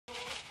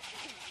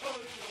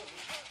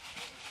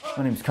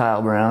My name's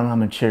Kyle Brown.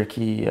 I'm a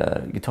Cherokee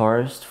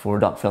guitarist for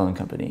Doc Fell &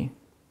 Company.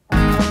 I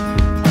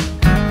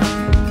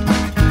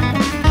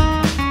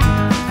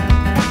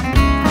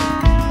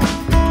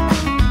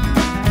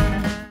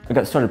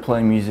got started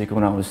playing music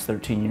when I was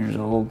 13 years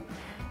old,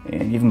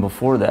 and even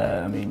before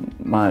that, I mean,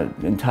 my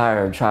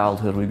entire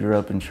childhood we grew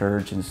up in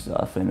church and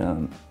stuff,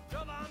 and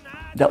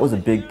that was a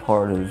big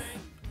part of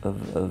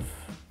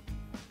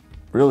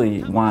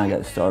really why I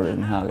got started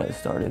and how I got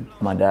started.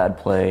 My dad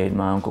played,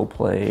 my uncle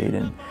played,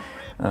 and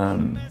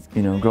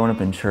you know, growing up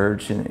in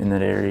church in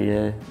that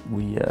area,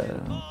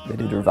 they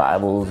did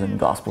revivals and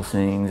gospel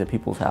sings at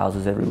people's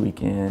houses every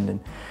weekend, and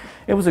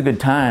it was a good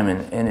time,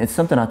 and it's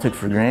something I took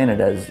for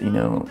granted as, you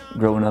know,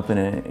 growing up in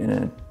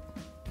a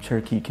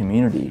Cherokee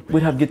community.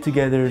 We'd have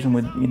get-togethers, and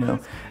you know,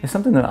 it's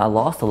something that I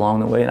lost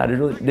along the way, and I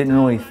didn't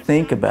really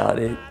think about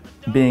it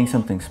being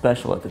something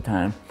special at the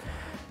time.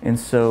 And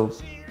so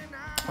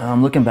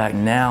looking back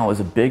now is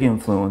a big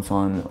influence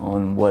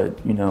on what,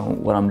 you know,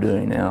 what I'm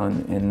doing now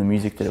and the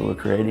music that we're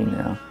creating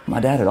now. My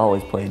dad had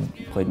always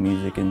played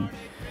music in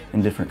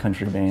different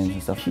country bands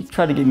and stuff. He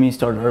tried to get me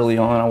started early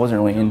on. I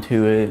wasn't really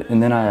into it,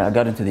 and then I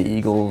got into the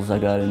Eagles. I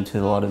got into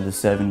a lot of the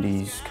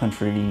 70s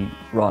country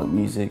rock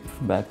music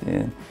from back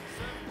then,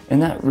 and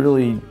that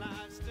really,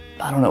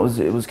 I don't know,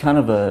 it was kind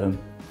of a,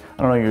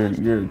 I don't know,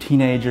 you're a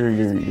teenager,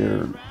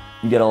 you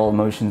get all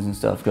emotions and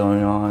stuff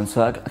going on.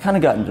 So I kind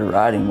of got into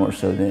writing more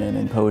so then,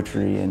 and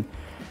poetry, and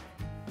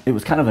it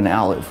was kind of an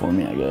outlet for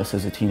me, I guess,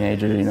 as a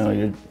teenager. You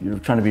know, you're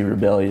trying to be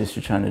rebellious,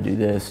 you're trying to do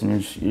this,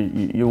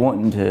 and you're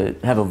wanting to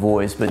have a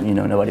voice, but you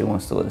know, nobody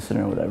wants to listen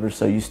or whatever,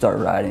 so you start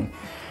writing.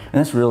 And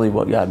that's really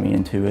what got me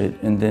into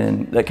it. And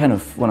then that kind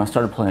of, when I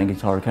started playing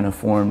guitar, kind of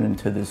formed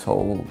into this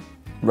whole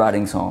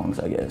writing songs,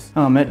 I guess.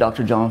 I met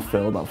Dr. John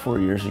Fell about 4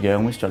 years ago,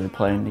 and we started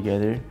playing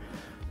together.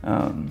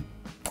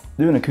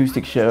 Doing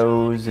acoustic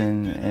shows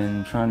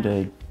and trying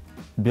to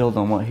build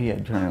on what he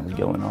had currently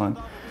going on.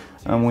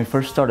 When we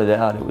first started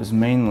out, it was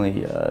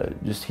mainly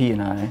just he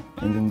and I,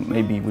 and then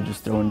maybe we'd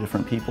just throw in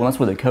different people. And that's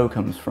where the co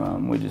comes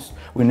from. We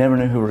never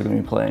knew who we were going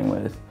to be playing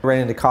with. I ran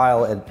into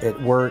Kyle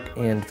at work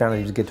and found out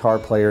he was a guitar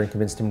player and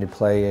convinced him to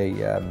play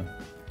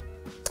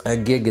a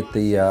gig at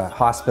the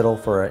hospital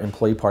for an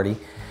employee party.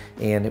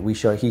 And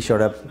he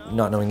showed up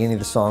not knowing any of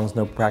the songs,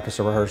 no practice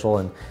or rehearsal,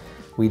 and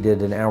we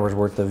did an hour's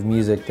worth of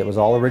music that was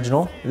all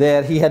original,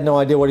 that he had no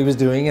idea what he was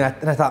doing, and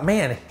I thought,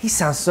 man, he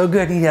sounds so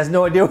good and he has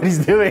no idea what he's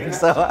doing.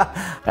 So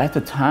at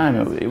the time,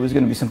 it was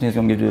going to be something he was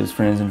going to give to his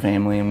friends and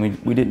family, and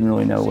we didn't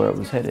really know where it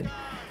was headed.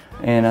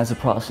 And as the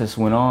process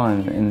went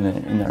on,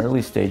 in the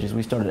early stages,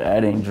 we started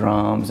adding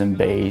drums and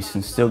bass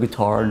and steel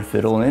guitar and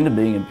fiddle, and it ended up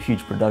being a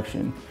huge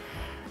production.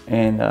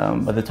 And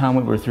by the time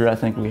we were through, I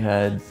think we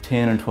had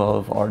 10 or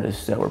 12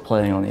 artists that were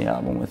playing on the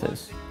album with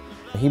us.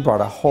 He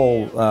brought a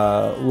whole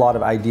lot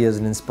of ideas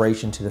and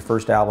inspiration to the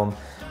first album.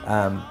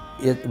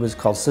 It was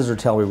called Scissor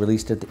Tail. We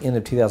released it at the end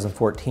of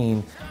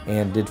 2014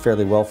 and did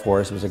fairly well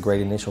for us. It was a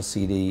great initial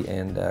CD,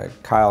 and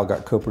Kyle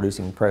got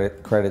co-producing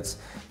credits,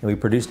 and we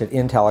produced it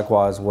in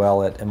Tahlequah as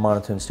well at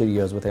Monotone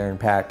Studios with Aaron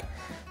Pack.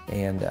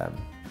 And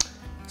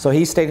so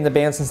he stayed in the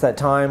band since that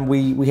time.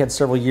 We had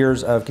several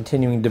years of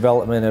continuing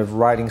development of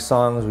writing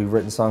songs. We've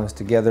written songs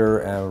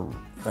together,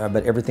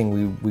 but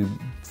everything we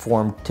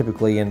form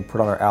typically and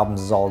put on our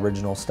albums is all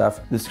original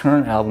stuff. This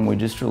current album we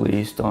just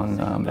released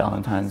on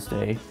Valentine's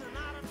Day.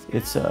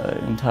 It's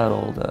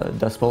entitled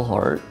Dust Bowl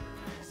Heart,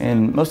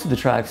 and most of the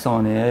tracks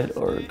on it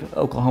are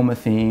Oklahoma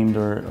themed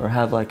or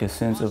have like a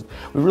sense of,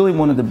 we really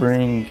wanted to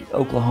bring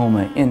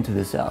Oklahoma into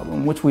this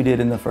album, which we did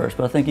in the first,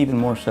 but I think even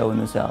more so in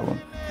this album.